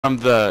from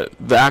the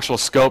actual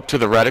scope to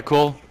the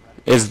reticle,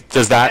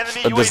 does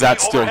that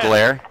still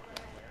glare?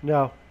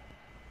 No.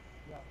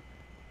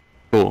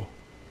 Cool.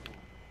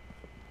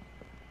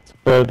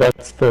 So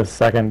that's the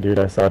second dude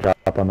I saw drop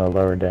on the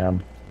lower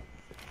dam.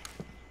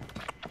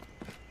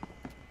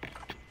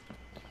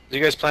 Do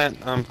you guys plant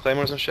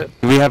claymores and shit?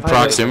 Do we have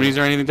proximities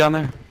or anything down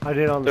there? I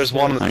did on the There's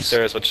one on the Nice.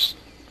 stairs, which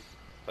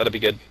that'd be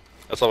good.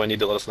 That's all we need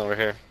to let us know we're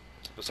here.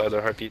 Besides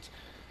our heartbeats.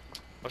 I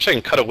wish I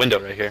can cut a window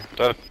right here.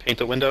 Do I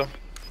paint a window?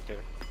 Here.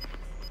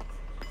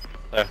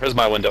 There, here's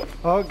my window.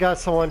 Oh, got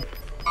someone.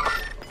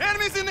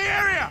 Enemies in the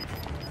area!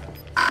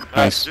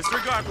 Nice.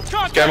 Disregard.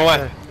 Scare him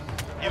away.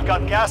 You've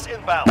got gas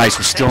inbound. Nice,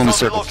 we're still in the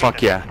Safe zone circle.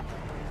 Fuck relocated. yeah.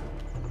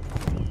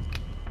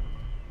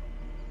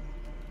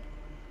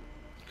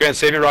 Grant,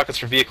 save your rockets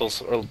for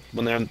vehicles or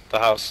when they're in the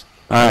house.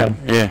 Alright,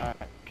 yeah.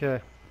 Okay.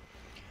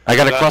 I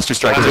got a cluster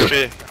strike too.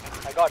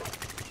 I got it.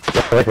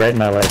 Yeah, like right in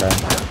my way there.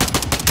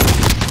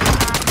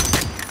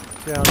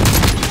 Down.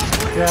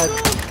 Dead.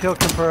 Kill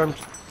confirmed.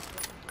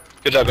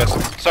 Good job, guys.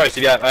 Sorry,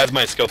 Steve. Yeah, I have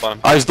my scope on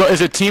him.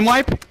 Is it team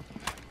wipe?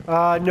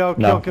 No, No.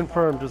 kill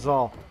confirmed is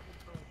all.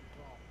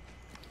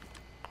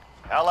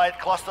 Allied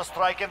cluster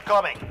strike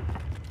incoming.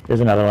 There's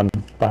another one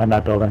behind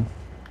that building.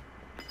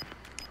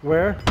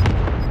 Where?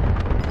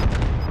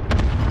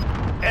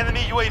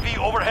 Enemy UAV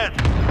overhead.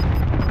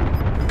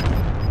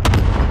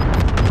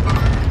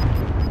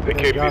 The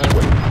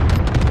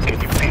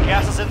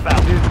Gas is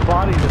inbound. Dude's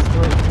body is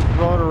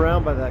thrown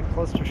around by that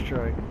cluster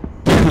strike.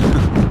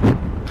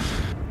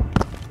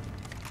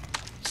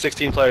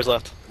 16 players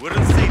left. We're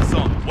in safe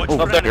zone. Watch Oh,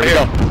 for there here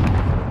enemies. we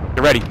go.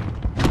 Get ready.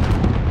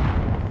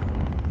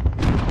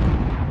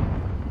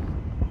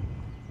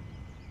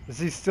 Is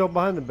he still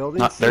behind the building?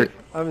 Not there.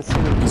 I haven't seen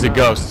him. He's a around.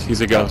 ghost.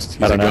 He's a ghost.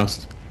 He's I a don't know.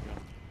 ghost.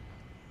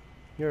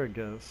 You're a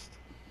ghost.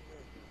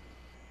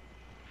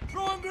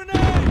 Throwing grenade!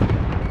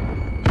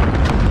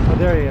 Oh,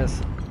 there he is.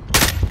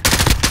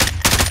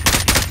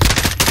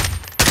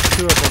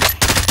 Two of them.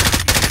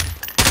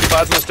 Keep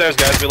eyes on the stairs,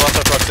 guys. We lost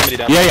our proximity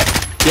down. Yeah,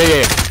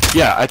 yeah.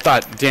 Yeah, I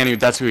thought, Danny,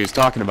 that's who he was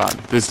talking about.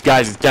 This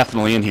guy's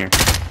definitely in here.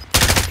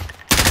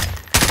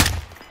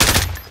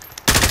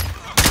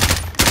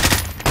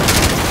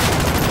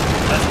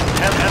 Less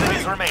than 10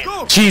 enemies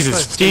remain.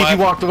 Jesus, Steve, you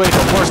walked away for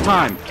the first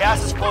time.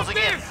 Gas is closing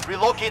in.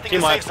 Relocating Team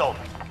the wipe. safe zone.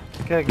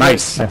 Okay, good.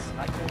 Nice. Nice.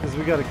 Because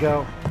we gotta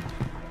go.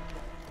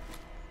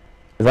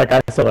 Is that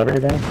guy still over here,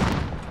 Danny?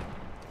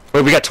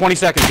 Wait, we got 20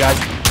 seconds, guys.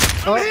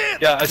 Oh,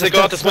 Yeah, I say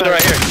go out this window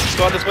right here. Just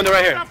go out this window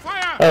right here.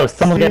 Fire! Oh,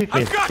 someone Steve, get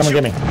me. I've got Someone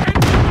you. get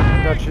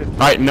me. got you.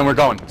 Alright, and then we're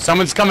going.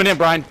 Someone's coming in,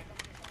 Brian.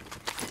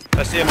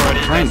 I see him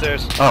already. Brian.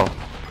 Downstairs. Oh.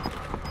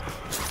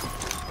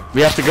 We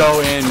have to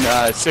go in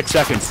 6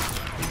 seconds.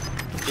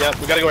 Yeah,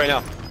 we gotta go right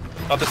now.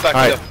 Out this back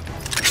All right. window.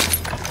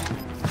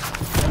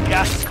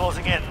 Gas is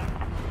closing in.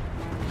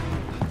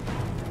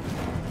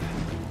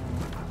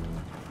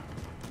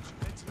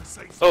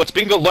 Oh, it's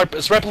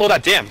it's right below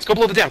that dam. Let's go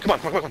below the dam. Come on,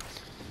 come on, come on.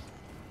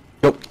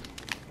 Go.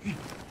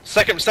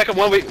 Second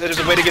one. There's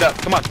a way to get up.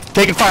 Come on.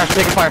 Taking fire,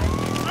 taking fire.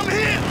 I'm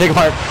here! Taking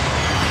fire.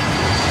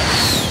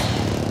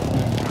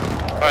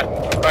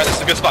 All right. This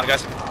is a good spot,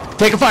 guys.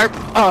 Taking fire.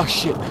 Oh,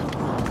 shit.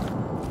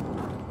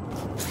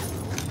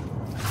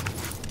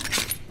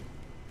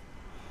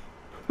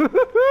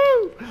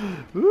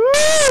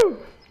 Woo!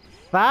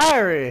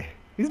 Fiery!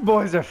 These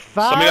boys are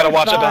fire. Somebody gotta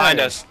watch it behind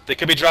us. They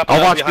could be dropping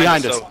I'll down watch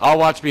behind us. so- I'll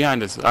watch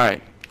behind us.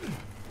 Alright.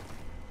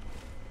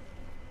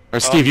 Or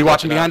Steve, you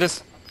watching watching behind out.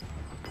 us?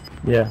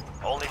 Yeah.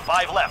 Only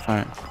 5 left.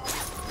 Alright.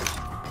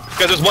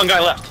 Guys, there's one guy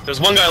left. There's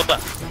one guy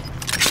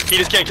left. He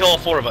just can't kill all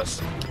 4 of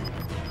us.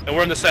 And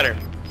we're in the center.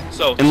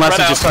 So, Unless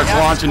spread it just out. starts Gas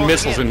is launching closing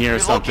missiles in here or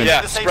Relocating something.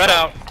 Yeah, the safe spread zone.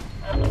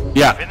 out.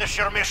 Yeah. Finish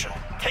your mission.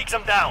 Take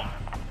them down.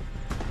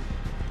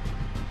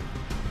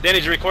 Danny,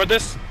 did you record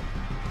this?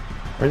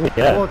 Where's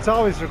he Well, at? it's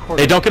always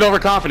recorded. Hey, don't get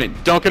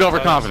overconfident. Don't get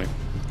overconfident.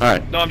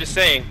 Alright. No, I'm just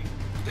saying.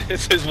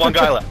 This is one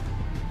guy left.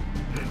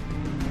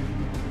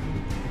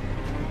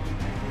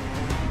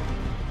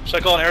 Should I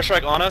call an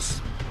airstrike on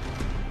us?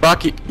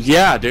 Fuck it.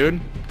 Yeah, dude.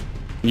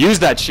 Use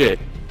that shit.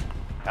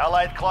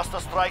 Allied cluster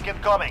strike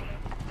incoming.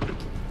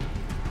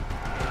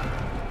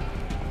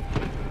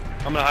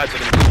 I'm gonna hide so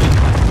they can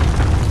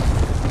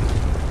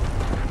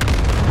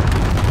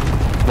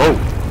Whoa.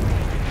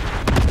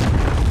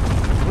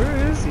 Where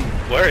is he?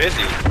 Where is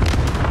he?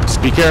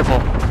 Just be careful.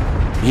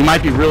 He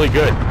might be really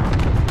good.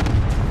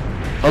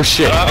 Oh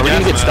shit. Are we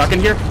gonna get stuck in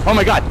here? Oh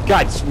my god.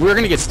 Guys, we're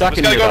gonna get stuck Just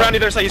in gotta here. go though. around the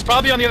other side. He's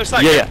probably on the other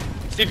side. Yeah, yeah.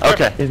 Steve, be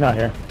careful. Okay. He's not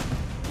here.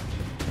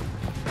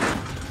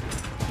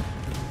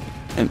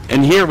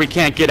 And here we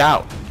can't get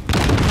out.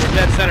 We're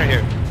dead center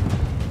here.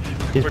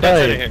 He's We're dead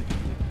center probably here.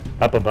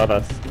 up above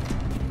us.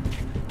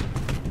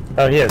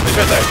 Oh, he is. He's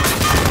right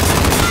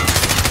there.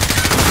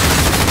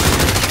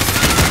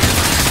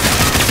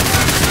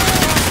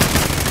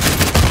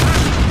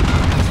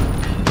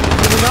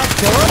 Did he not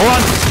kill him? Hold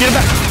on. Get him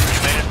back.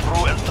 You made it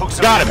through and took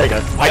some Got him. Take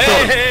us. I killed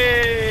him.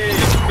 Hey!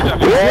 Good job,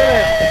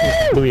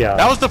 guys. Booyah.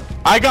 That was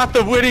I got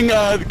the winning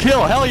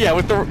kill. Hell yeah,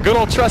 with the good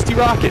old trusty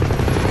rocket.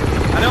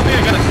 I don't think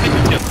I got a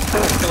single kill.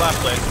 Kill last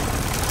place.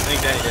 I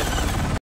think Danny did.